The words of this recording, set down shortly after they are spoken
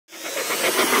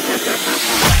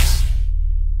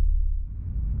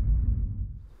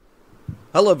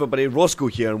Hello everybody, Rossco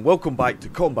here and welcome back to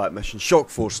Combat Mission Shock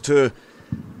Force 2.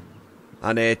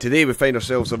 And today we find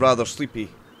ourselves a rather sleepy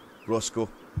Rossco.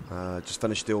 Just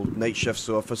finished the old night shift,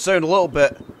 so if I sound a little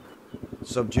bit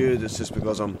subdued, it's just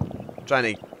because I'm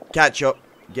trying to catch up,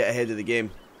 get ahead of the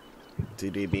game.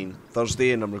 Today being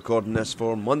Thursday and I'm recording this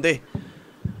for Monday.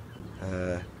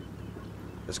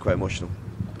 It's quite emotional.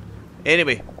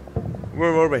 Anyway,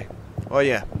 where were we? Oh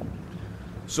yeah.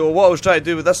 So what I was trying to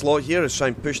do with this lot here is try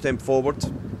and push them forward.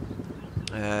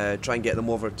 Try and get them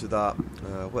over to that,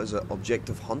 what is it,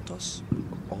 Objective Huntus?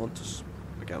 Huntus?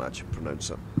 I can't actually pronounce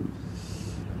it.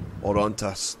 Or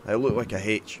Huntus. It looked like a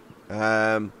H.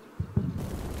 And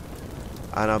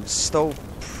I'm still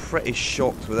pretty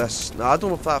shocked with this. Now I don't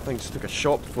know if that thing's took a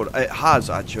shot before. It has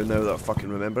actually, now that I fucking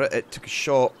remember it. It took a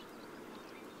shot,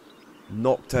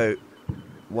 knocked out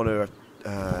one of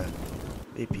our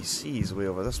APCs way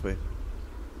over this way.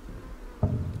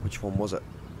 Which one was it?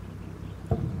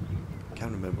 I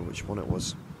can't remember which one it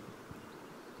was.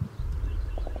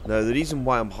 Now the reason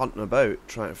why I'm hunting about,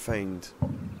 trying to find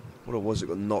what it was that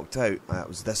got knocked out, it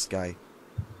was this guy.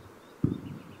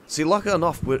 See, lucky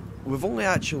enough, we've only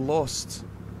actually lost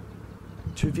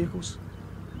 2 vehicles.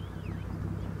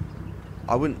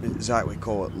 I wouldn't exactly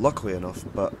call it luckily enough,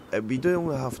 but we do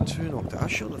only have 2 knocked out. I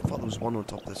sure the fuck there was one on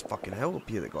top of this fucking hill up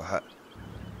here that got hit.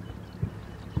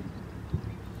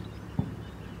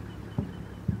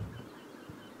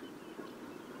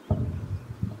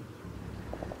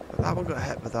 That one got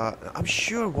hit with that. I'm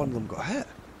sure one of them got hit.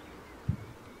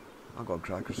 I'm going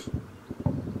crackers.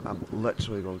 I'm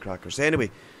literally going crackers.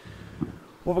 Anyway,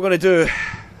 what we're going to do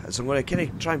is I'm going to kind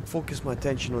of try and focus my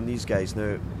attention on these guys.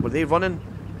 Now, were they running?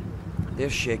 They're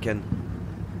shaking.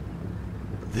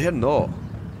 They're not.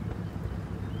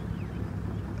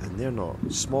 And they're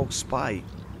not. Small spy.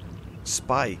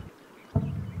 Spy.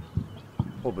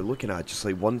 What we're looking at, just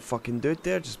like one fucking dude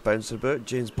there, just bouncing about,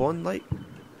 James Bond like.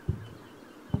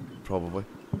 Probably.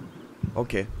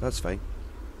 Okay, that's fine.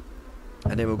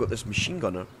 And then we've got this machine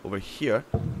gunner over here.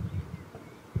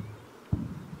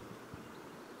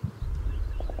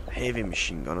 Heavy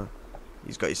machine gunner.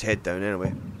 He's got his head down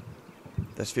anyway.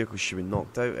 This vehicle should be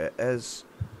knocked out. It is.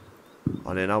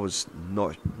 And then I was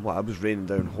not. Well, I was raining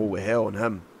down holy hell on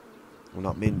him. On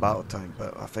that main battle tank,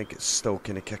 but I think it's still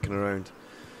kind of kicking around.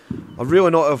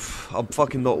 I'm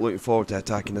fucking not looking forward to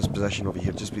attacking this position over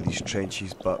here, just with these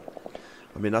trenches, but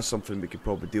I mean, that's something we could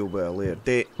probably deal with at a later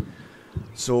date.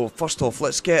 So first off,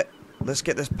 let's get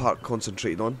this part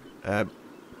concentrated on.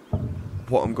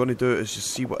 What I'm going to do is just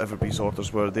see what everybody's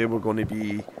orders were. They were going to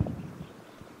be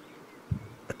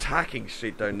attacking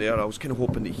straight down there. I was kind of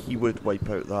hoping that he would wipe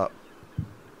out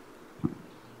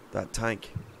that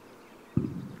tank,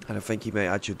 and I think he might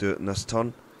actually do it in this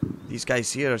turn. These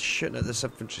guys here are shooting at this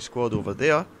infantry squad over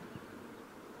there.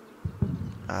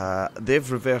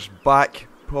 They've reversed back.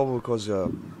 Probably because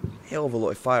a hell of a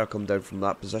lot of fire come down from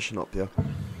that position up here.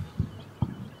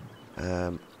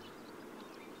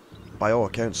 By all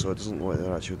accounts, so it doesn't look like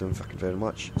they're actually doing fucking very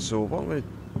much. So what I'm going to...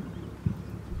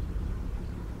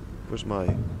 Where's my...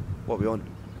 What are we on?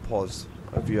 Pause.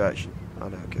 View action. Ah,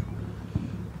 no, okay.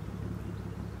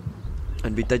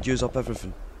 And we did use up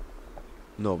everything.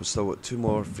 No, we've still got 3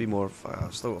 more,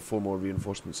 still got 4 more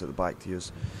reinforcements at the back to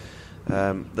use.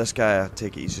 This guy, I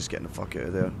take it he's just getting the fuck out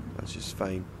of there. That's just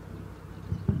fine.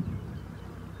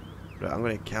 Right, I'm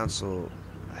going to cancel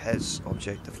his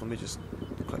objective. Let me just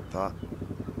click that.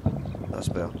 That's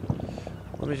better.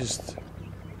 Let me just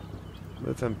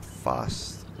move him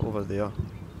fast over there.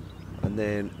 And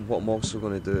then what I'm also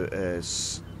going to do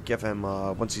is give him,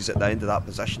 once he's at the end of that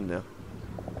position there,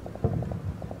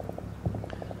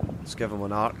 let's give him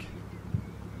an arc.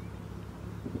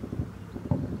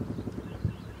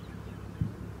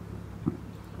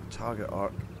 Target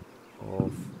arc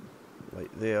of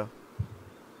like there.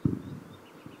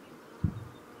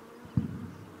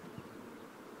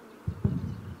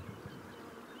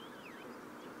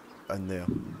 And there.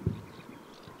 And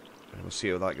we'll see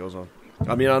how that goes on.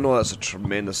 I mean, I know that's a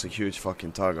tremendously huge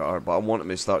fucking target arc, but I want him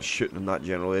to start shooting in that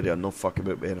general area and not fuck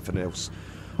about with anything else.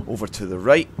 Over to the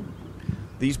right.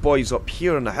 These boys up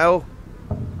here on the hill.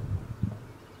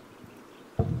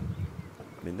 I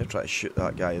mean, they're trying to shoot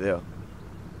that guy there.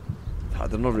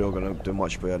 They're not really going to do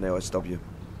much with an LSW.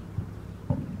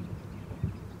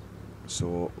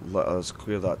 So let us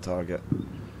clear that target.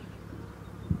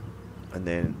 And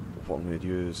then what I'm going to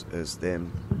use is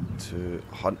them to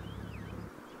hunt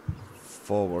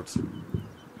forward.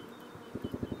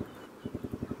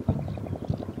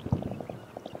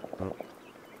 Oh.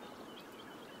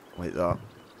 Like that.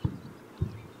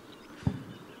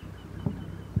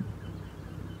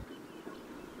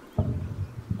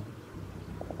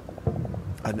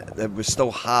 And we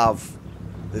still have...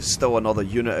 There's still another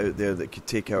unit out there that could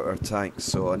take out our tanks,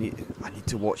 so I need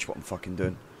to watch what I'm fucking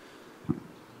doing.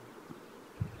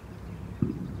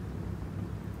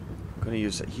 I'm gonna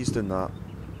use it. He's doing that.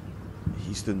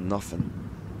 He's doing nothing.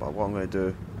 But what I'm gonna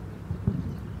do...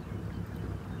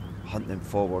 Hunt them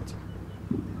forward.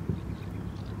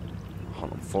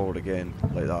 Hunt them forward again,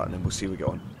 like that, and then we'll see how we get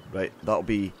on. Right, that'll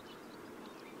be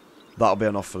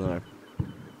enough for now.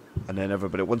 And then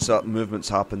everybody, once that movement's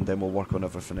happened, then we'll work on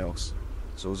everything else.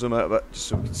 So we'll zoom out a bit, just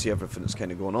so we can see everything that's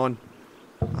kind of going on.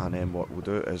 And then what we'll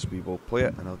do is we will play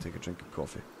it, and I'll take a drink of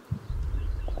coffee.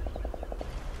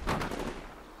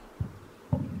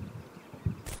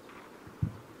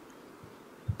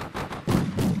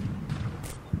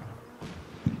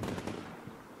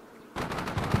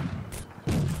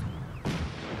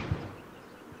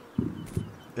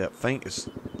 Yeah, Fink is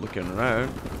looking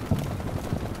around.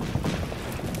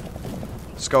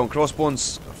 Skull and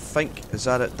crossbones, Fink, is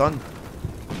that it done?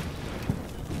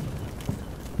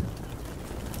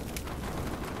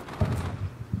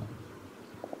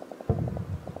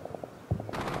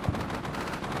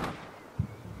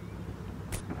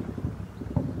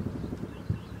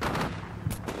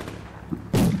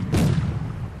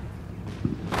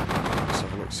 Let's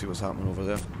have a look, see what's happening over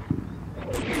there.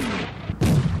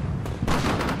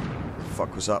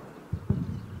 Fuck was that?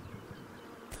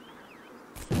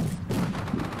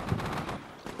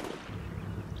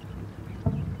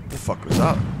 The fuck was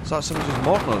that? Is that somebody's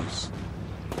mortars?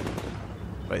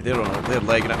 Right, they're on it. They're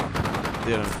legging it.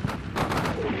 They're on.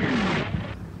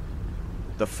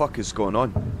 The fuck is going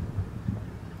on?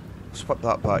 Let's put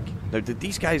that back. Now, did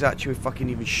these guys actually fucking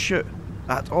even shoot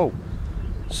at all?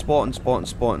 Spotting, spotting,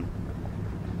 spotting.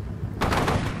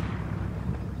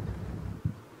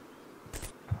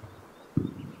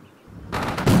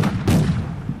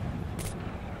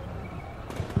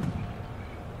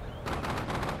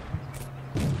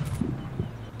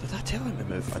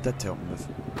 I did tell him to move.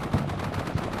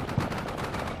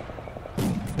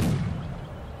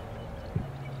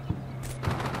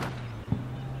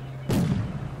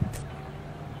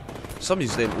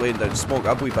 Somebody's laying down smoke.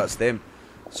 I believe that's them.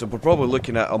 So we're probably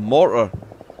looking at a mortar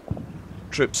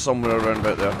troop somewhere around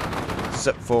about there.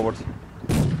 Zip forward.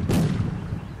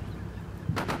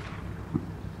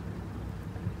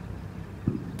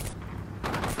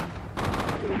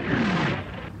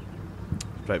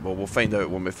 Right, well, we'll find out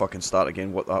when we fucking start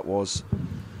again what that was.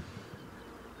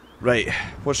 Right,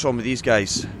 what's wrong with these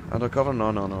guys? Undercover?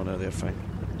 No, they're fine.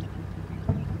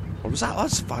 Or was that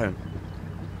us firing?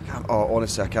 Oh,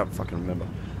 honestly, I can't fucking remember.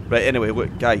 Right, anyway,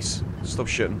 look, guys, stop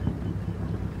shooting.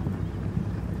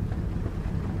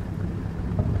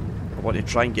 I want to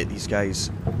try and get these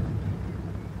guys.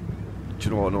 Do you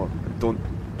know what? No, don't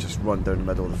just run down the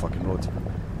middle of the fucking road.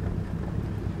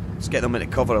 Let's get them into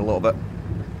cover a little bit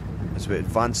as we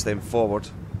advance them forward.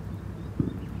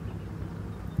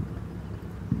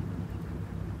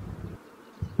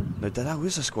 Now, did I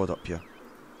lose a squad up here?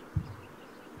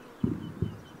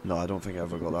 No, I don't think I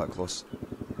ever got that close.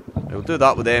 We'll do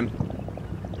that with them.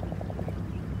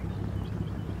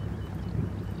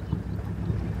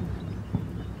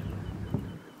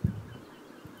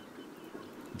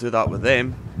 Do that with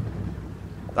them.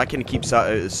 That kind of keeps that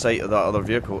out of the sight of that other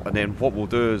vehicle. And then what we'll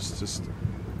do is just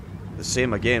the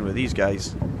same again with these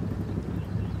guys.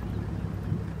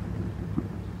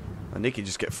 And they can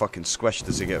just get fucking squished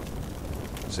as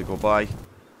they go by.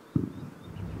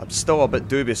 I'm still a bit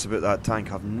dubious about that tank.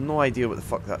 I have no idea what the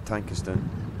fuck that tank is doing.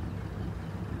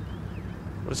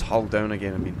 What is hull down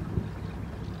again, I mean?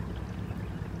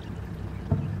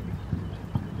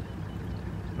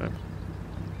 Right.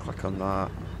 Click on that.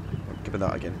 Give me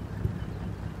that again.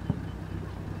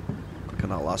 Click on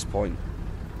that last point.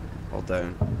 All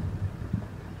down.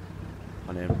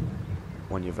 And then,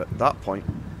 when you've at that point,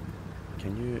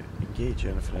 can you engage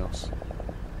anything else?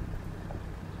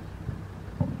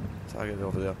 Target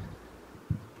over there.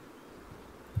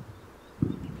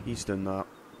 He's doing that.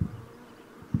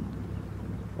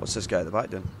 What's this guy at the back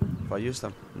doing? Have I used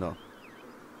him? No.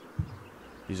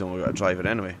 He's only got a driver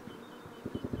anyway.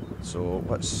 So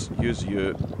let's use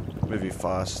you, move you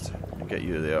fast, and get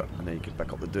you there, and then you can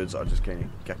pick up the dudes that are just kind of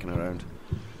kicking around.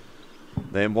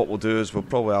 Then what we'll do is we'll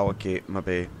probably allocate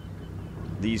maybe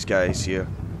these guys here.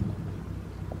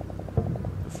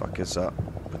 The fuck is that?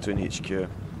 Between HQ. And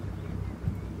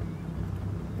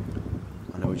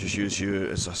then we'll just use you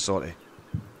as a sorry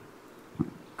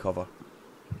cover.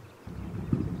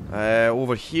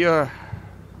 Over here,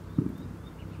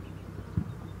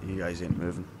 you guys ain't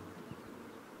moving.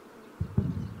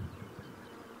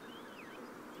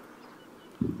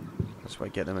 That's why I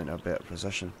get them into a better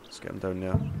position. Let's get them down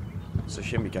there. It's a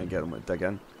shame we can't get them to dig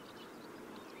in.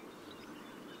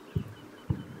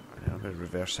 I'm going to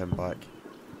reverse him back.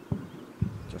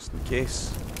 Just in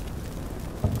case.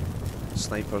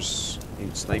 Snipers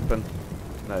ain't sniping.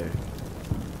 Now, can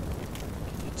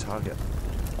you target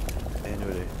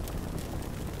anybody?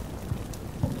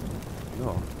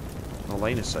 No. No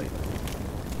line of sight.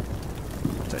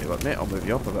 I'll tell you what, mate, I'll move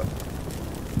you up a bit.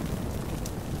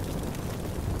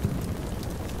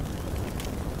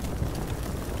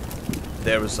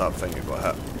 There was that thing that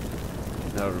got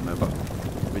hit. Now I remember.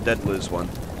 We did lose one.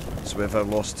 So we've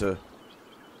lost two.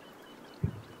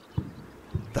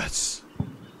 That's...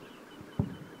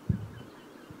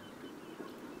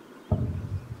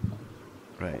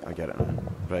 Right, I get it now.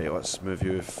 Right, let's move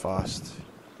you fast.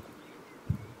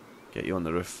 Get you on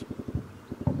the roof.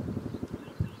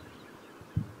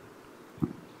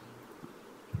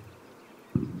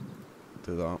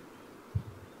 Do that.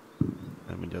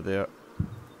 And when you're there,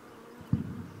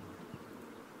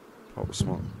 pop a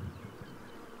smoke.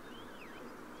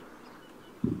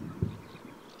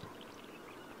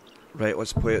 Right,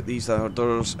 let's play out these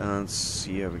orders and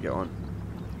see how we get on.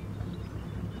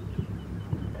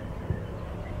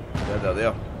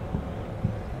 There.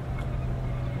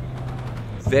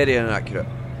 Very inaccurate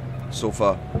so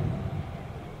far.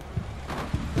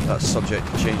 That's subject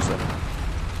to change though.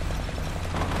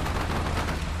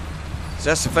 So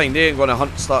that's the thing, they ain't going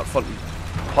to start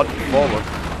hunting forward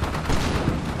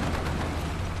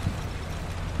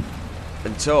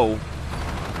until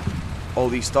all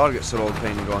these targets are all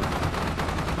kind of gone.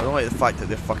 I don't like the fact that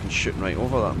they're fucking shooting right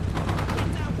over them.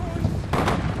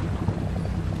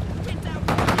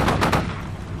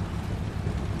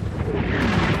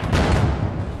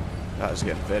 That is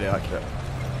getting very accurate.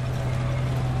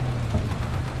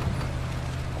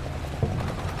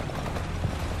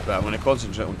 Right, I'm going to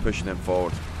concentrate on pushing them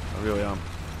forward. I really am.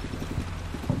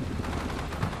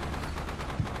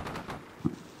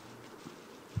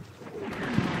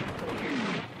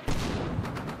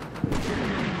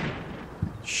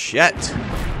 Shit!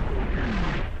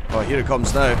 Oh, here it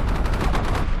comes now.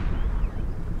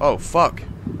 Oh, fuck.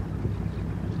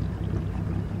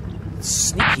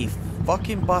 Sneaky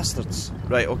fucking bastards.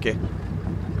 Right, okay.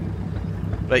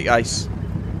 Right, guys.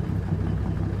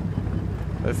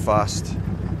 How fast?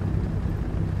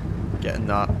 Getting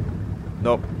that.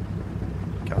 Nope.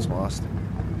 Catch my last.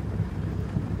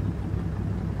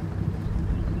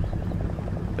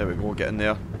 There we go, get in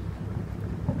there.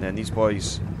 And then these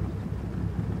boys.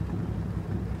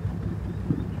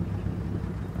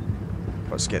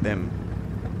 Let's get them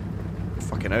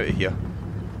fucking out of here.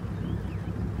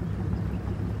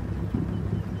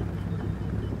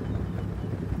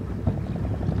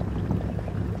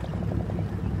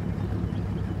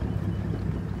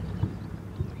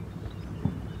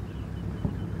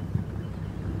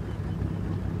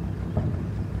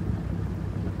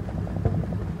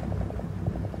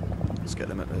 Let's get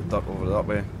them into the dirt over that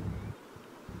way.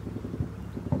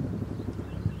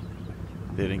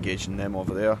 They're engaging them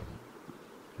over there.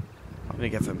 I'm going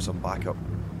to give him some backup.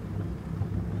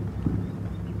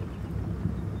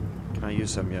 Can I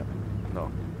use him yet?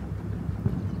 No.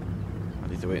 I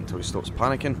need to wait until he stops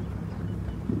panicking,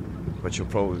 which will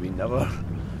probably be never.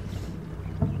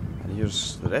 And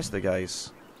here's the rest of the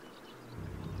guys.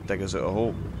 Dig us out a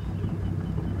hole.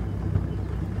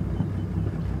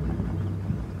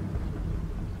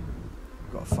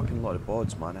 We've got a fucking lot of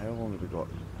bods, man. How long have we got?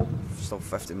 Still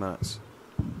 50 minutes.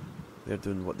 They're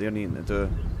doing what they're needing to do.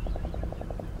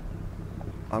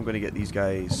 I'm going to get these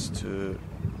guys to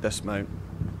dismount.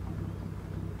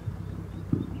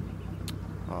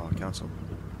 Oh, cancel.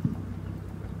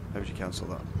 How would you cancel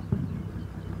that?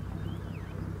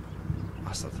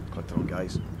 Bastard, clicked the wrong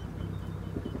guys.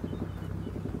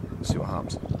 Let's see what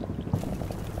happens.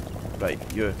 Right,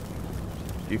 you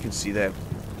can see them.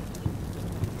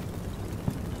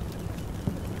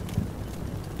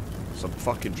 Some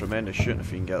fucking tremendous shooting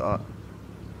if you can get that.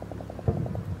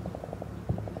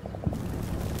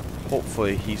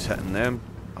 Hopefully he's hitting them.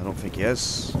 I don't think he is.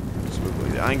 So we'll go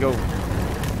to the angle.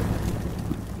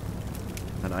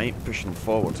 And I ain't pushing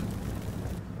forward.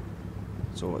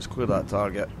 So let's clear that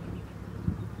target.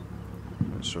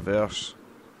 Let's reverse.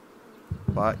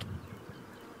 Back.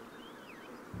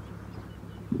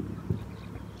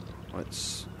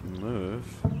 Let's move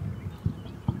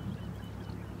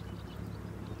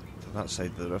to that side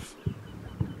of the roof.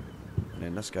 And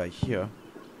then this guy here.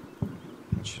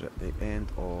 Once you're at the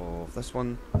end of this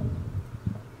one,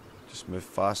 just move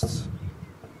fast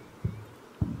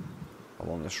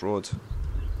along this road.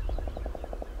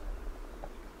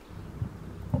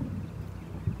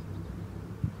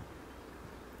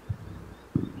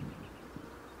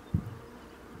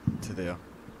 there.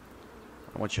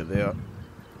 And once you're there,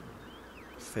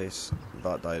 face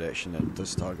that direction and it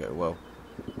does target it well.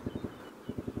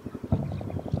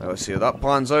 Now let's see how that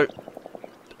plans out.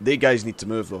 They guys need to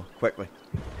move though, quickly.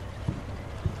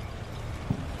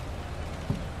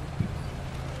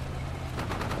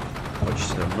 Which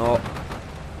they're not.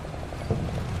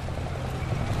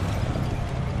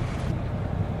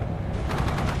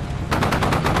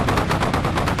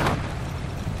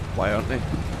 Why aren't they?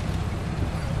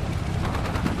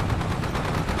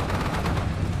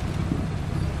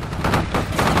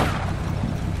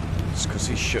 It's because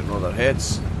he's shooting all their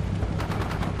heads.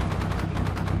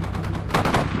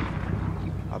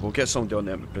 I will get somebody on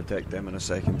them to protect them in a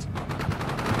second.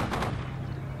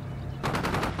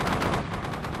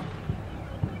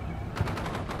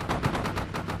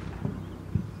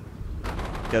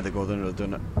 There they go, they're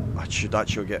doing it. I should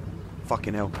actually get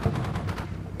fucking hell.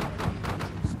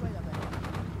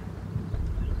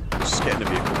 Just get in the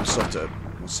vehicle, we'll sort it out.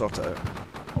 We'll sort it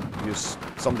out. Use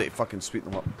somebody to fucking sweep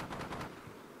them up.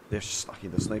 They're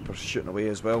fucking the snipers shooting away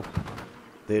as well.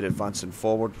 They're advancing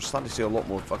forward. We're starting to see a lot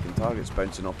more fucking targets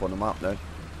bouncing up on the map now.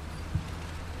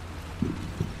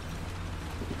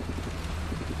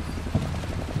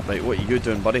 Right, what are you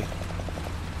doing, buddy?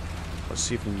 Let's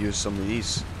see if we can use some of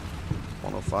these.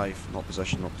 105, not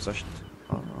positioned, not positioned.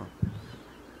 Oh, no.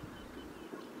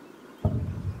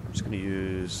 I'm just going to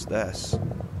use this.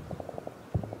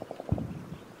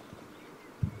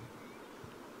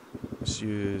 Let's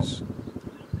use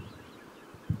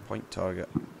point target.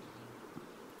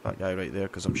 That guy right there,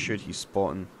 because I'm sure he's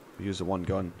spotting. We use the one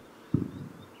gun.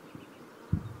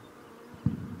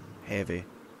 Heavy.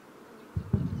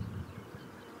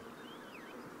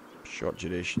 Short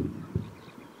duration.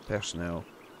 Personnel.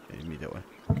 Immediately.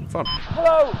 Confirm.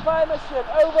 Hello, fire mission,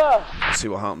 over! Let's see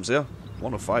what happens there.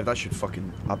 105, that should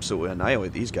fucking absolutely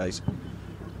annihilate these guys.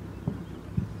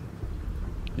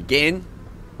 Again.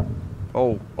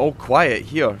 All quiet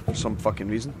here for some fucking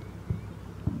reason.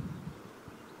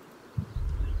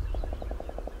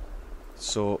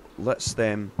 So let's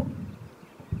them.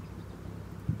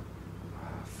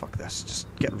 Fuck this.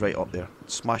 Just get right up there.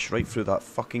 Smash right through that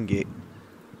fucking gate.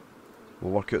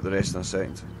 We'll work out the rest in a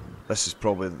second. This is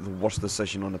probably the worst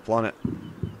decision on the planet.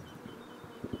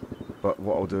 But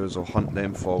what I'll do is I'll hunt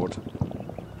them forward.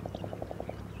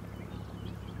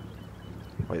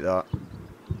 Like that.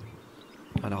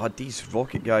 And I had these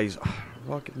rocket guys.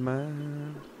 Rocket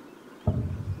man.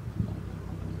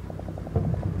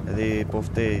 Are they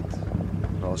both dead?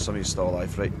 No, somebody's still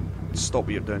alive. Right. Stop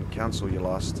what you're doing. Cancel your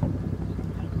last.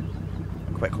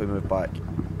 Quickly move back.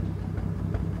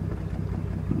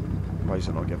 Why is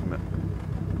it not giving it?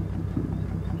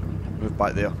 Move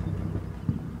back there.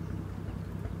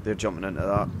 They're jumping into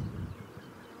that.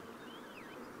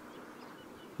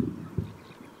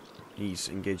 He's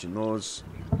engaging those.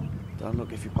 Did I not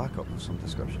give you backup of some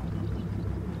description?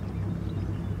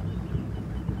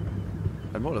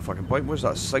 And what the fucking point? Where's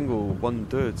that single one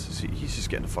dude? He's just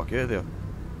getting the fuck out of there.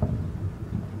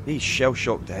 He's shell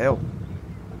shocked to hell.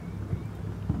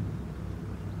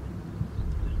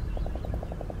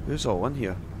 Who's all in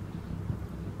here?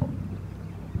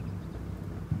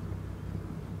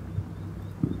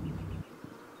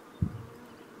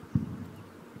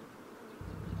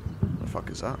 What the fuck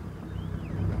is that?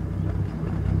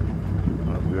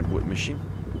 A weird looking machine.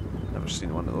 Never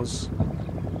seen one of those.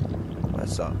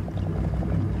 What's that?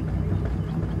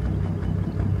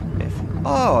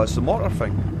 Oh, it's the mortar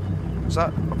thing. Is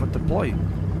that of a deploy?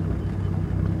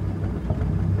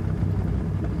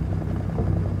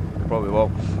 Probably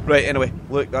will. Right, anyway,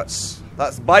 look, that's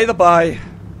by the by.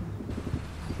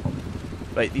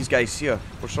 Right, these guys here,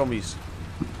 we're zombies.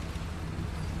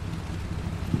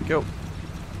 Cool.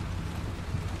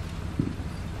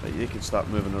 Right, you can start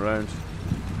moving around.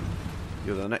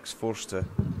 You're the next force to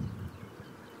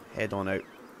head on out,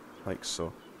 like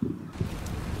so.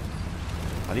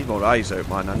 I need more eyes out,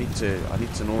 man. I need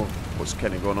to know what's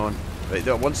kind of going on.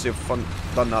 Right, once they've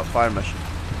done that fire mission.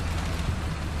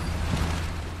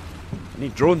 I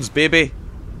need drones, baby.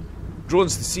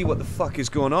 Drones to see what the fuck is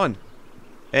going on.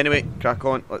 Anyway, crack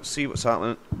on. Let's see what's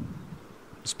happening.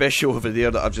 Especially over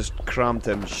there that I've just crammed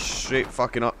him straight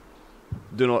fucking up.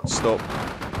 Do not stop.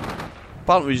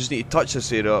 Apparently we just need to touch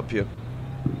this area up here.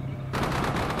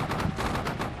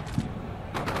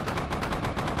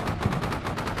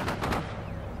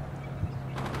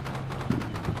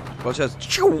 Watch this.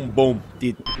 Boom.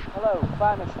 Dead. Hello,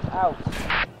 fire mission out.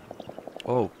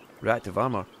 Oh, reactive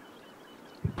armor.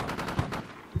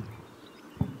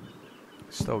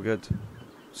 Still good.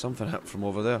 Something hit from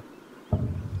over there.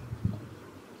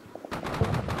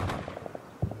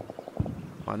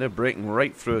 Man, they're breaking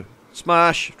right through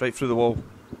Smash! Right through the wall.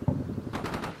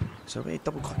 Is there a way of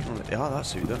double clicking on it? Yeah,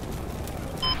 that's how you do it.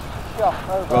 Shot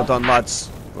over. Well done, lads.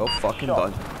 Well fucking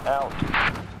Shot done. out.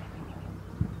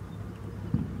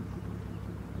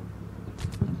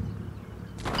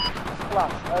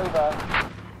 Splash over.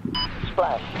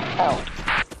 Splash out.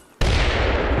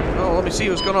 Oh, let me see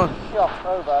what's going on. Shot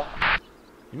over.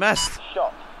 You missed.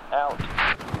 Shot out.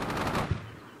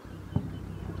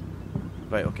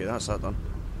 Right, okay, that's that done.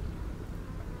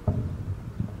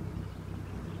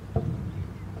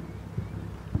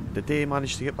 Did they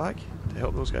manage to get back to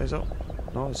help those guys out?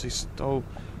 No, is he still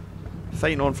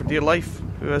fighting on for dear life?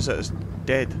 Who is it? It's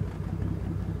dead.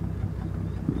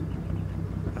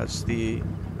 That's the...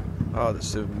 Oh,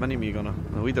 that's the mini-me gunner.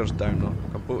 The leader's down though.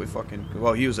 Completely fucking...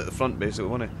 Well, he was at the front basically,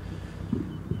 wasn't he?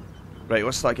 Right,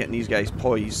 let's start getting these guys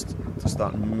poised to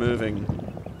start moving.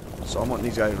 So I'm wanting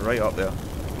these guys right up there.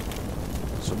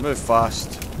 So move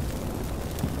fast.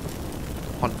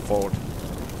 Hunt forward.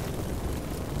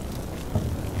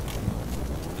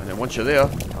 And then once you're there,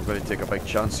 I'm going to take a big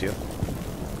chance here.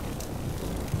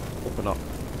 Open up.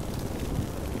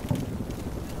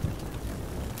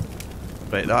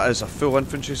 Right, that is a full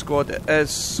infantry squad. It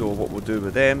is. So what we'll do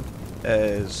with them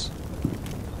is...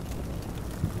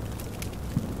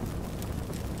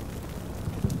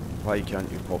 Why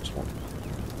can't you pop smoke?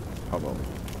 Oh well.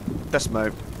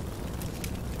 Dismount.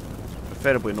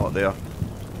 Preferably not there.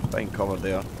 Find cover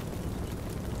there.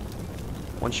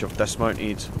 Once you've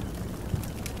dismounted...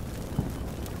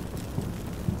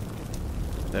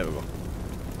 There we go.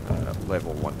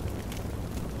 Level 1.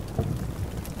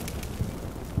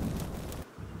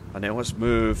 And then let's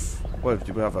move... Well,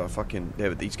 do we have a fucking... There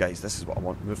with these guys, this is what I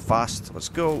want. Move fast. Let's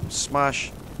go.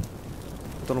 Smash.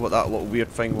 Don't know what that little weird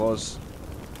thing was.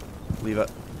 Leave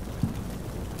it.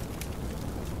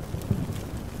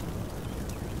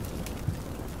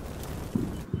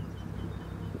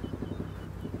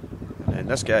 And then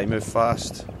this guy, move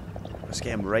fast. Let's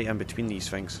get him right in between these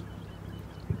things.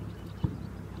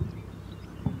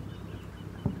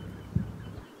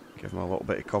 Give him a little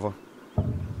bit of cover.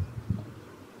 And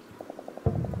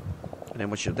then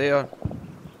once you're there,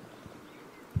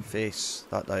 face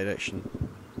that direction.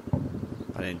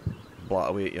 And then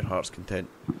blat away at your heart's content.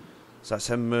 So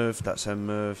that's him moved, that's him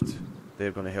moved.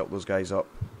 They're going to help those guys up.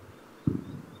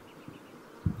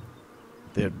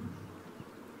 They're...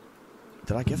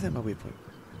 Did I give them a waypoint?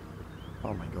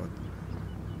 Oh my god.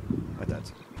 I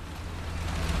did.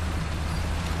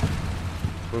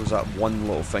 What was that one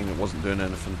little thing that wasn't doing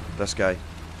anything? This guy.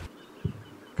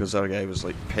 Because our guy was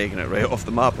like pegging it right off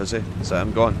the map, is he? Is that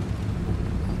him gone?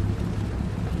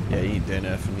 Yeah, he ain't doing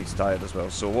anything, he's tired as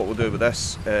well. So what we'll do with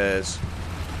this is...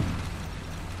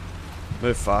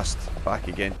 Move fast, back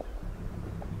again.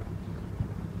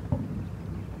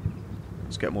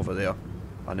 Let's get them over there.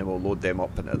 And then we'll load them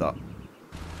up into that.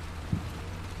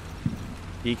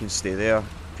 He can stay there,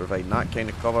 providing that kind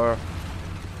of cover.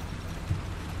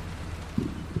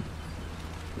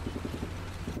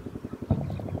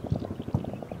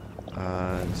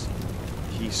 And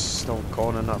he's still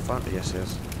calling that fantasy, yes he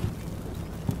is.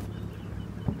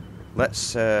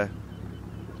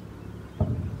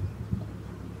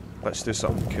 Let's do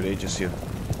something courageous here.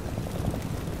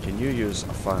 Can you use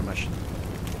a fire mission?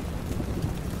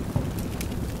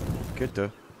 Could do.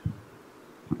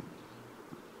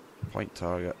 Point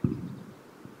target.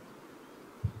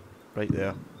 Right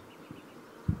there.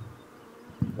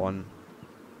 One.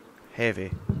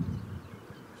 Heavy.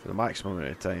 For the maximum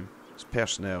amount of time. It's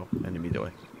personnel and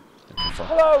immediately.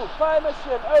 Hello, fire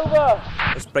mission, over!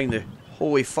 Let's bring the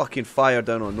holy fucking fire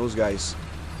down on those guys.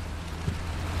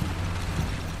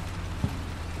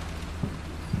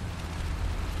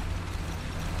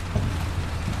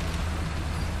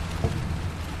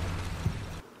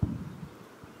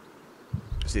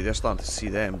 See, they're starting to see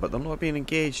them, but they're not being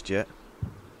engaged yet.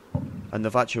 And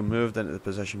they've actually moved into the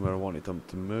position where I wanted them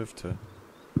to move to.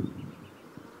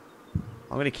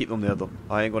 I'm going to keep them there though.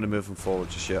 I ain't going to move them forward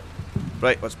just yet.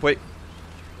 Right, let's play.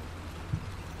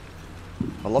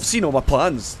 I love seeing all my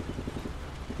plans.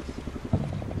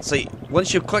 It's like,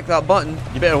 once you click that button,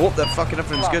 you better hope that fucking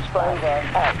everything's good.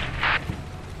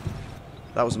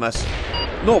 That was a miss.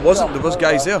 No, it wasn't. There was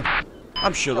guys there.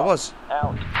 I'm sure there was.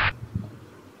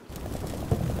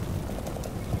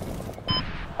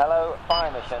 Hello,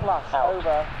 fire mission. Splash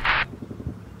over.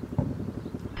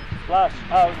 Splash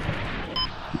out.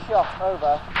 Shot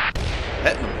over.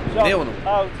 Hitting them. Shot Nailing them.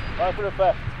 out. Fire for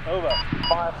effect. Over.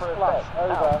 Fire for effect.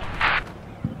 Over.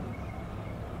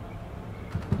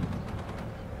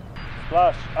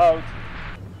 Splash out.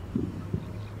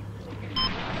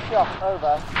 Shot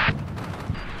over.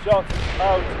 Shot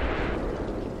out.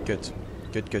 Good.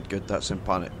 Good, good, good. That's in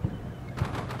panic.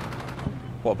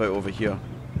 What about over here?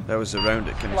 There was a round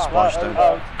that kind of splashed down.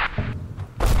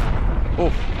 Oh!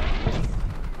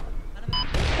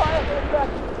 Fire for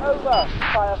effect. Over.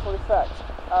 Fire for effect.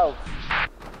 Out.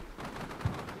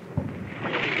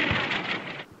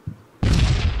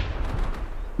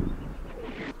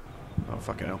 Oh,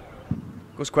 fucking hell.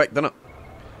 Goes quick, doesn't it?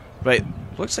 Right.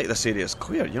 Looks like this area is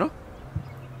clear, you know?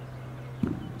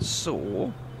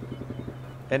 So...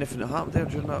 anything that happened there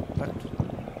during that round?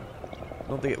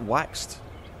 Don't they get waxed?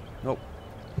 Nope.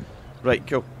 Right,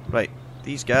 cool. Right.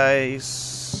 These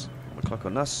guys... I'm gonna click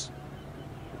on this.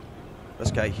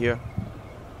 This guy here.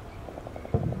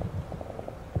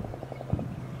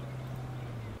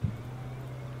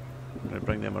 I'm gonna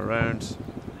bring them around.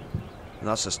 And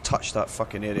that's just touch that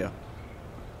fucking area.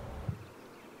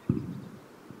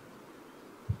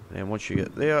 And once you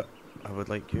get there, I would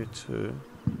like you to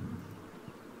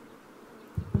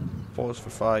pause for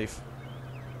 5,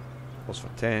 pause for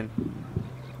 10,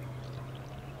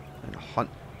 and hunt.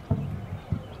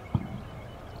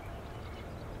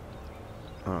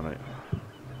 Alright.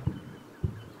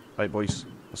 Right, boys,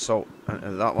 assault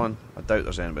into that one. I doubt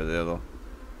there's anybody there though.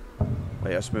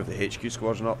 Right, let's move the HQ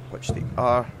squadron up, which they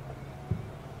are.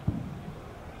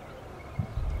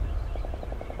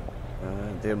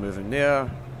 And they're moving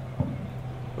there.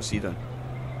 What's he doing?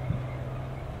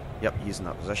 Yep, he's in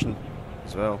that position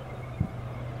as well.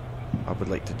 I would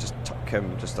like to just tuck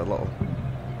him just a little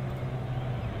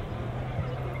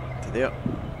to there.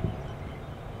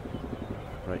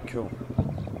 Right, cool.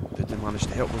 Did they manage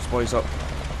to help those boys up?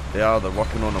 They are, they're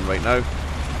working on them right now.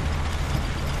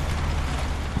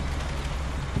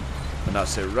 And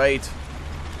that's it, right.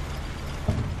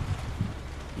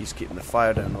 He's keeping the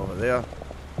fire down over there.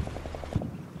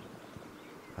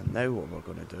 And now what we're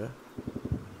going to do,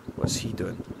 what's he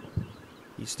doing?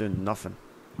 He's doing nothing.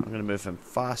 I'm going to move him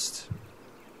fast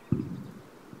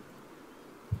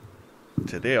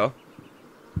to there.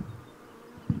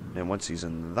 And once he's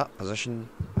in that position,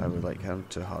 I would like him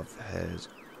to have his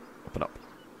open up.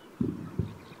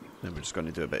 Then we're just going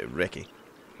to do a bit of recce.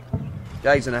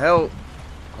 Guys in the hill,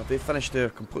 have they finished their,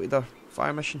 completed their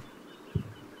fire mission?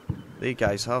 They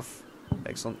guys have.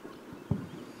 Excellent.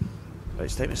 Right,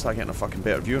 it's time to start getting a fucking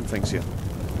better view on things here.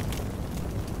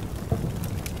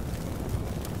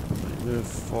 Right, move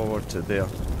forward to there.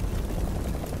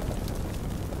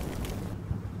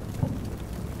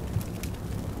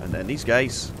 And then these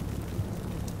guys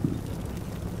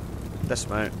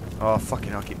dismount. Oh fucking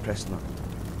hell, I keep pressing that.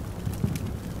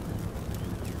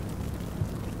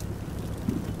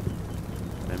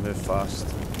 And move fast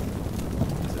to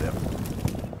there.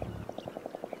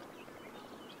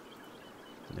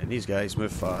 And then these guys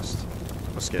move fast.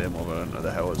 Let's get them over into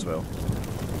the hill as well.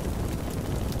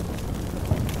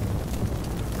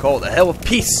 Call it the Hill of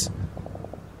Peace!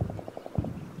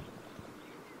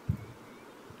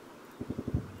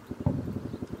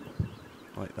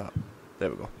 Like that. There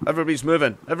we go. Everybody's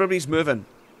moving. Everybody's moving.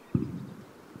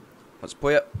 Let's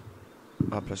play it.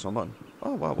 I'll press one button.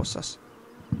 Oh wow, what's this?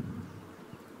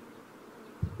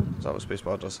 Is that what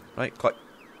spacebar does? Right, click.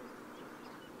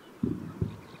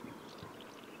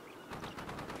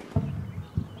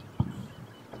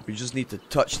 We just need to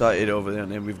touch that area over there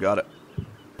and then we've got it.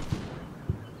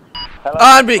 Hello,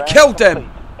 and we killed him!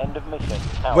 End of mission.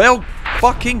 Out. Well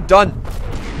fucking done.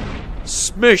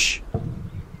 Smoosh.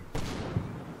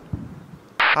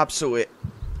 Absolutely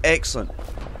excellent.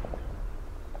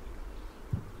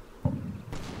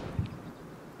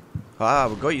 Ah,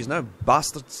 we got yous now,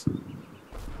 bastards.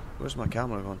 Where's my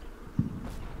camera gone?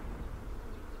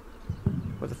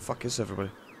 Where the fuck is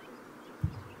everybody?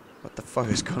 What the fuck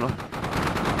is going on?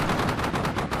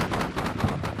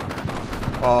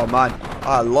 Oh man,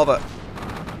 I love it.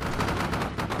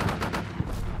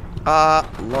 I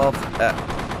love it.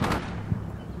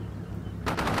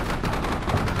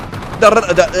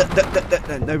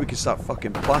 Now we can start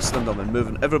fucking blasting them and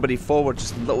moving everybody forward.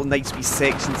 Just little nice wee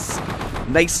sections.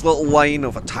 Nice little line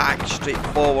of attack straight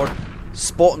forward.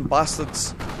 Spotting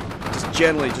bastards. Just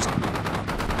generally just...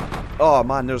 Oh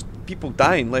man, there's people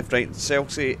dying left, right and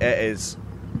Chelsea. It is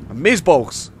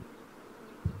amazeballs.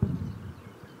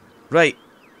 Right.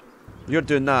 You're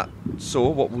doing that. So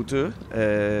what we'll do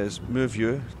is move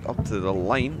you up to the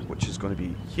line, which is going to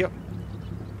be here.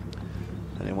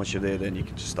 And then once you're there, then you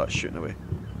can just start shooting away.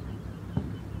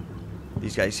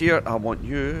 These guys here, I want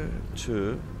you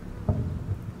to...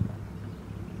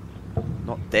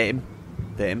 Not them.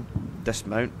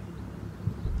 Dismount.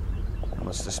 And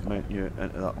let's dismount you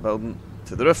into that building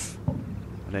to the roof.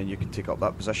 And then you can take up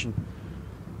that position.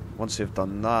 Once you've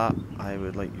done that, I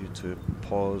would like you to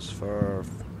pause for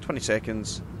 20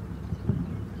 seconds.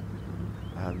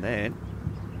 And then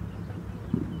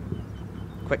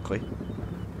quickly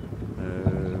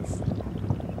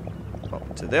move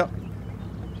up to there.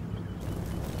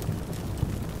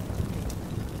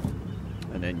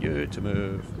 And then you to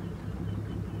move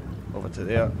over to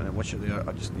there, and then once you're there,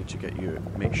 I just need to get you,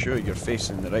 make sure you're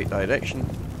facing the right direction.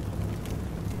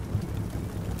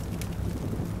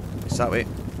 It's that way.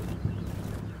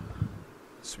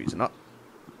 Sweeten up.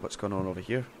 What's going on over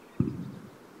here?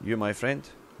 You, my friend,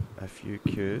 if you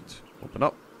could open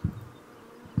up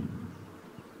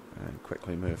and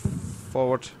quickly move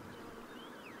forward.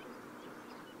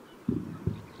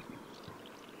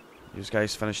 You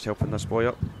guys finished helping this boy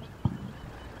up?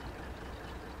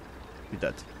 You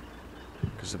did.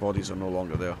 Because the bodies are no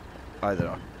longer there. Either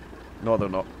are. No, they're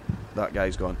not. That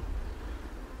guy's gone.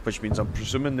 Which means I'm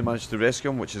presuming they managed to rescue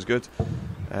him, which is good.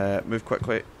 Move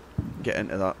quickly. Get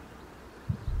into that.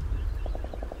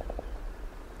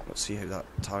 Let's see how that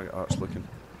target art's looking.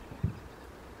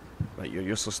 Right, you're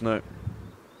useless now.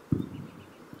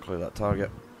 Clear that target.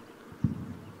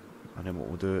 And then what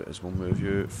we'll do is we'll move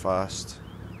you fast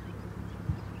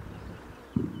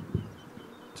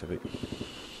to about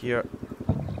here.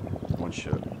 Once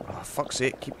you... Oh, fuck's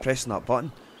sake, keep pressing that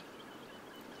button.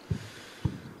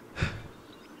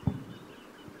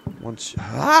 Once...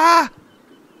 Ah!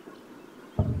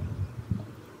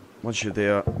 Once you're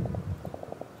there,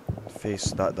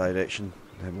 face that direction,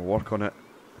 then we'll work on it,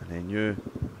 and then you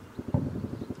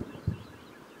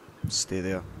stay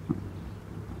there.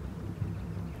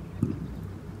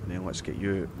 And then let's get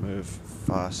you move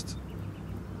fast.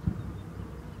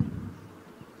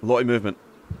 A lot of movement.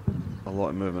 A lot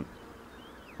of movement.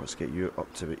 Let's get you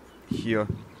up to here.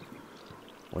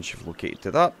 Once you've located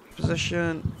to that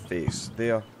position, face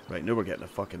there. Right, now we're getting a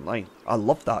fucking line. I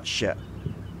love that shit.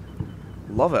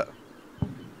 Love it.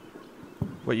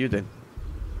 What are you doing?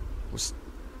 What's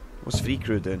Free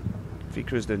Crew doing? Free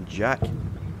Crew's doing jack.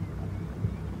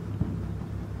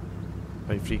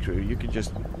 Right, Free Crew, you can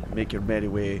just make your merry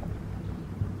way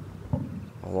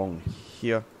along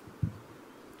here.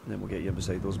 And then we'll get you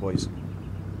beside those boys.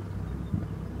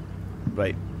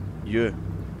 Right, you,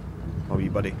 my wee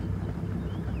buddy.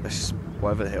 This is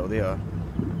whatever the hell they are.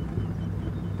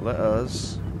 Let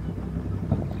us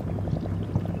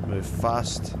move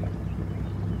fast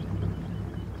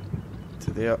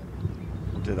to there.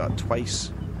 We'll do that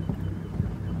twice.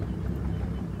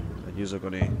 And you're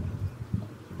going to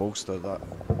bolster that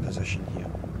position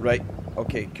here. Right,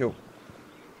 okay, cool.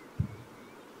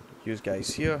 Use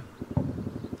guys here. I'm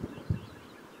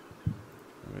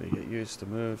going to get used to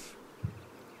move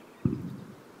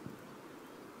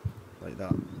like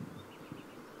that.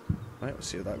 Right, let's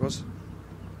see how that goes.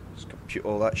 Just compute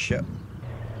all that shit.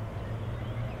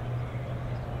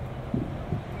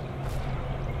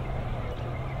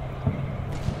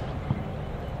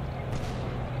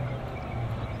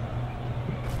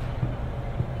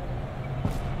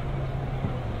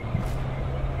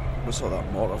 Where's all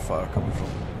that mortar fire coming from?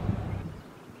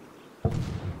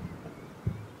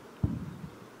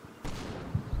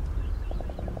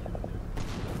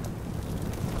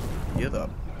 Hear that?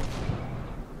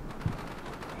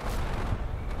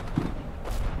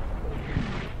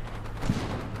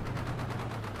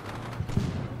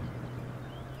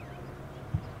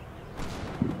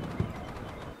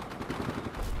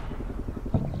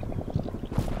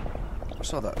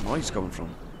 Where's all that noise coming from?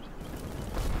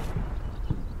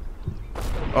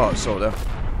 Oh, it's all there.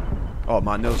 Oh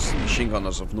man, those machine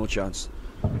gunners have no chance.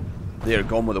 They're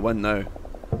gone with the wind now.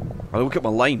 Oh, look at my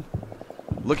line.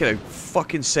 Look at how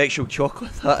fucking sexual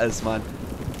chocolate that is, man.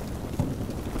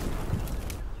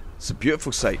 It's a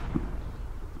beautiful sight.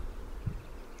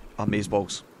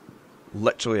 Amazeballs.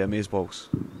 Literally amazeballs.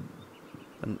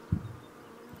 And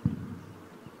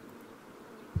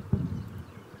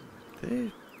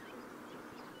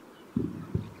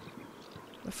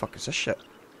the fuck is this shit?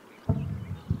 Oh,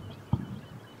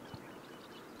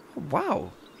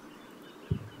 wow.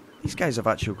 These guys have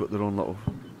actually got their own little...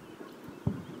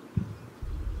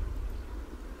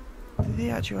 Do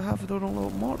they actually have their own little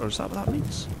mortar? Is that what that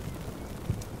means?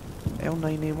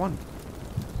 L9A1.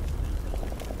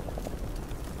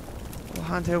 Little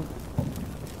handheld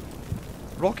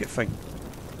rocket thing.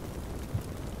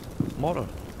 Mortar.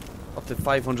 Up to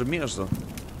 500 metres though.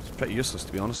 It's pretty useless,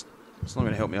 to be honest. It's not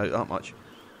going to help me out that much.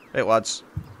 Right lads,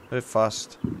 move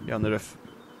fast. Get on the roof.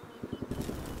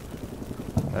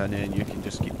 And then you can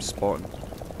just keep spotting.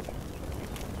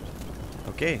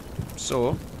 Okay,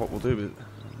 so what we'll do with...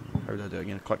 How do I do it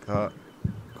again? Click that.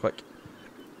 Click.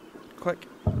 Click.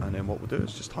 And then what we'll do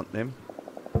is just hunt them.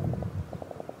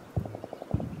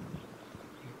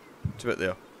 To it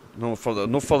there. No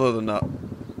further than that.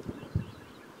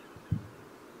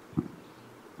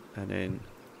 then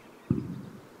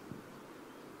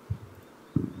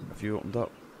have you opened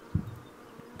up?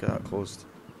 Get that closed.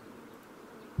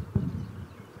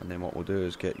 And then what we'll do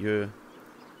is get you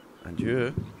and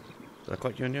you. Did I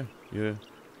click you and you?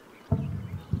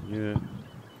 You.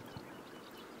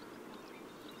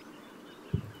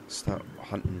 Start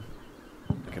hunting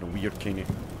like in a weird kind of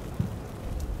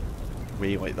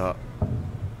way like that.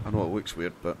 I know it looks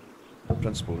weird, but the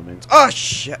principle remains. Ah,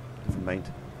 shit! Never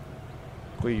mind.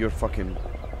 Clear your fucking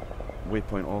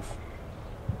waypoint off.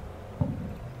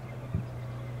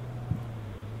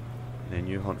 And then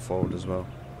you hunt forward as well.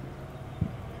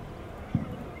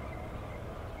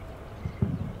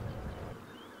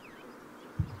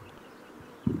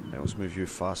 Right, let's move you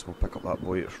fast. We'll pick up that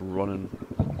boy. It's running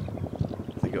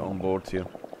to get on board here.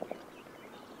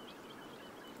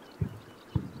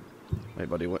 Right,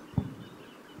 buddy, what?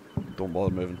 Don't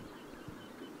bother moving.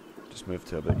 Just move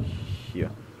to about here.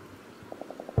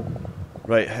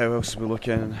 Right, how else are we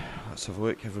looking? Let's have a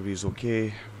look. Everybody's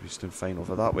okay. Everybody's doing fine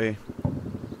over that way.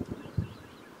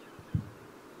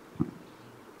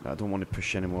 I don't want to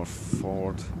push any more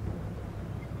forward.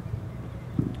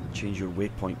 Change your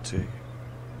waypoint to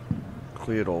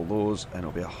clear all those, and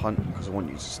it'll be a hunt because I want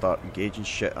you to start engaging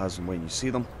shit as and when you see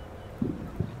them.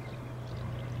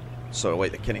 Sort of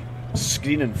like the kinny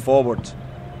screening forward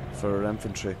for our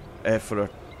infantry, for our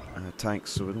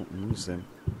tanks, so we don't lose them.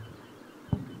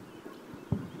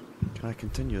 Can I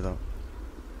continue that?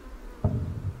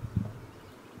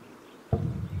 How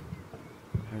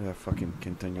do I fucking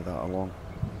continue that along?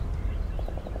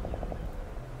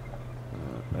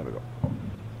 There we go.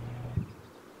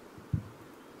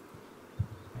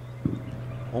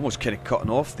 Almost kind of cutting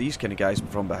off these kind of guys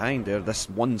from behind there. This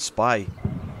one spy.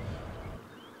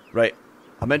 Right,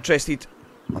 I'm interested.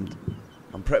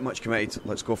 I'm pretty much committed.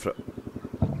 Let's go for it.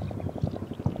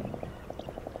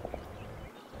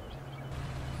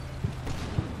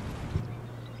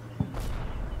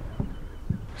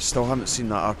 Still haven't seen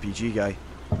that RPG guy,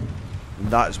 and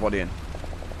that is worrying.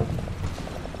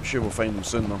 I'm sure we'll find him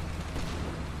soon though.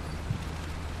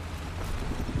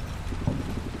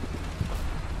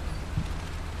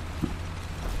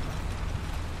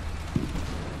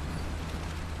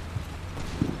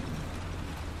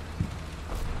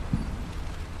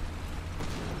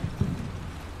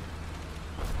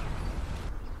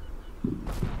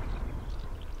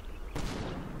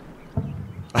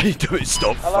 I need to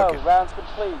stop. Hello, fucking. rounds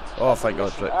complete. Oh, thank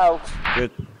God. Right. Out.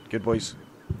 Good boys.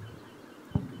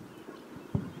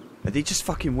 Are they just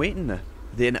fucking waiting there?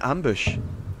 Are they in ambush?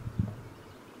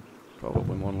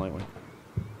 Probably more than likely.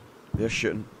 They're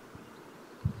shooting.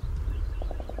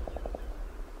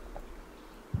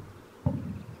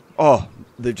 Oh,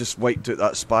 they've just wiped out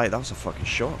that spy. That was a fucking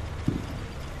shot.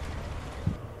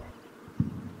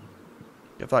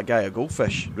 Give that guy a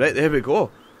goldfish. Right, there we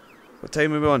go. What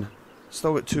time are we on?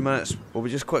 Still got 2 minutes. Will we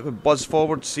just quickly buzz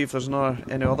forward, see if there's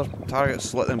any other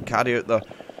targets, let them carry out the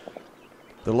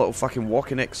little fucking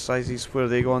walking exercises. Where are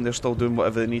they going? They're still doing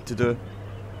whatever they need to do.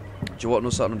 Do you want to know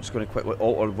something? I'm just going to quickly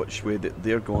alter which way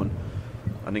they're going,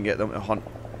 and then get them to hunt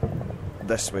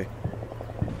this way.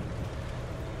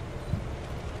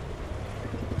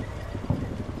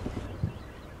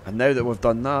 And now that we've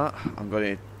done that, I'm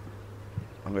going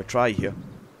to try here,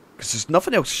 because there's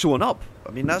nothing else showing up.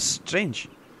 I mean, that's strange.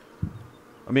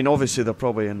 I mean, obviously they're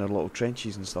probably in their little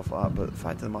trenches and stuff like that, but the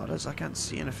fact of the matter is I can't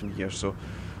see anything here, so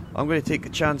I'm going to take the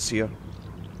chance here,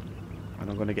 and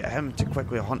I'm going to get him to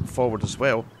quickly hunt forward as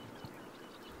well,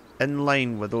 in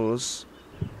line with those,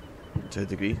 to a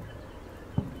degree.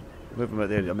 Move him out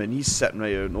there. I mean, he's sitting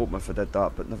right out and open if I did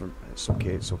that, but never. It's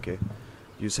okay, it's okay.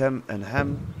 Use him and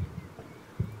him.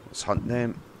 Let's hunt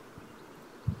them.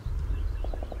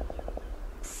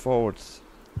 Forward,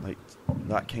 like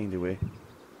that kind of way.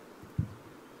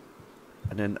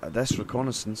 And then at this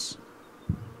reconnaissance,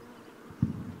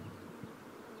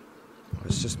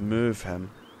 let's just move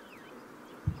him.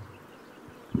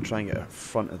 Try and get in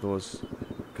front of those,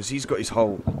 because he's got his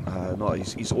hull.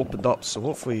 He's opened up, so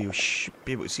hopefully he should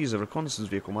be able to see as a reconnaissance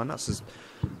vehicle. Man, that's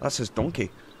his donkey.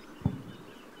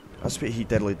 That's what he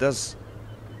deadly does.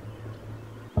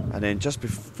 And then just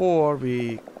before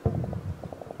we,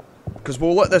 because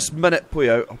we'll let this minute play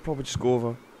out, I'll probably just go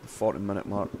over the 40-minute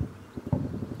mark.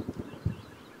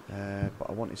 But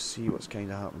I want to see what's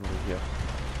kind of happening over here.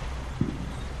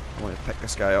 I want to pick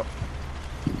this guy up.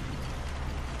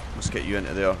 Let's get you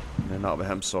into there, and then that'll be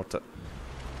him sorted.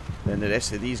 Then the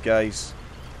rest of these guys,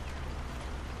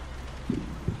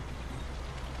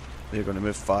 they're going to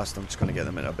move fast. I'm just going to get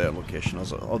them in a better location,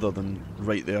 other than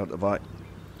right there at the back.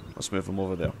 Let's move them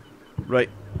over there. Right,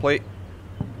 play.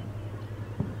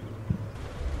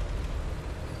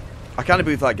 I can't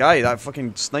believe that guy, that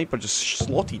fucking sniper just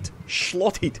slotted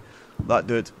that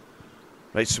dude.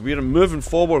 Right, so we're moving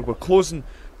forward, we're closing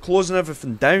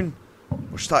everything down.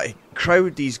 We're starting to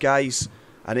crowd these guys,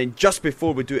 and then just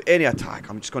before we do any attack,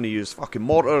 I'm just going to use fucking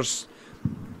mortars.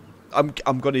 I'm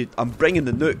bringing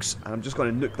the nukes, and I'm just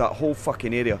going to nuke that whole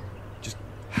fucking area. Just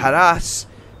harass,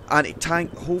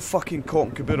 anti-tank, whole fucking cock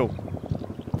and caboodle.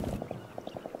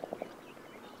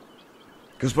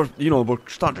 Because we're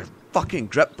starting to fucking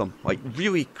grip them, like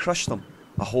really crush them,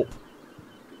 I hope.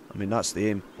 I mean, that's the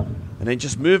aim. And then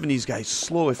just moving these guys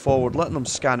slowly forward, letting them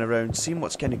scan around, seeing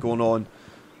what's kind of going on.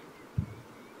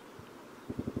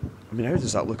 I mean, how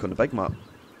does that look on the big map?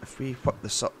 If we whip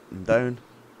this up and down.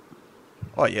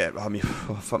 Oh yeah, I mean,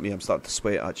 fuck me, I'm starting to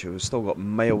sweat actually. We've still got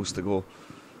miles to go.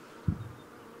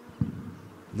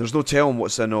 There's no telling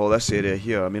what's in all this area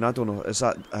here. I mean, I don't know, is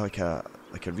that like a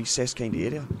recessed kind of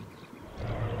area?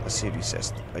 I say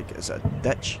recessed. Like, is it a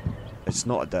ditch? It's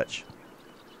not a ditch.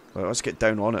 Right, let's get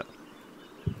down on it.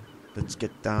 Let's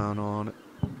get down on it.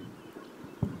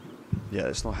 Yeah,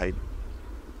 it's not high.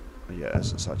 Yeah, it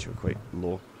is. It's actually quite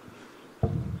low.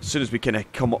 As soon as we kind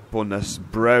of come up on this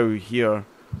brow here,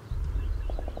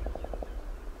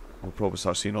 we'll probably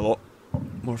start seeing a lot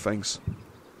more things.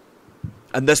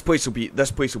 And this place will be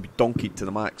donkeyed to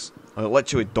the max.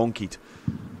 Literally donkeyed.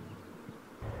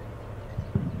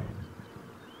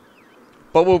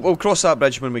 But we'll cross that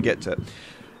bridge when we get to it.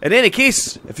 In any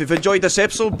case, if you've enjoyed this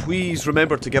episode, please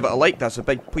remember to give it a like. That's a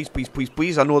big please, please, please,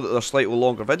 please. I know that they're slightly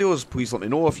longer videos. Please let me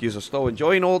know if you are still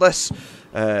enjoying all this.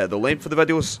 The length of the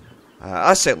videos.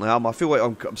 I certainly am. I feel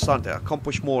like I'm starting to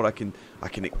accomplish more. I can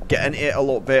get into it a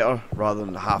lot better rather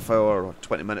than a half hour or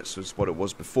 20 minutes was what it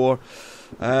was before.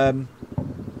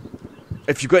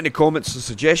 If you've got any comments or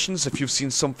suggestions, if you've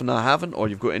seen something I haven't, or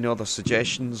you've got any other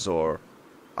suggestions or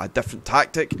a different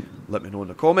tactic, let me know in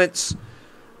the comments.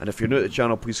 And if you're new to the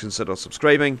channel, please consider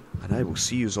subscribing, and I will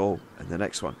see you all in the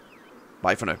next one.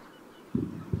 Bye for now.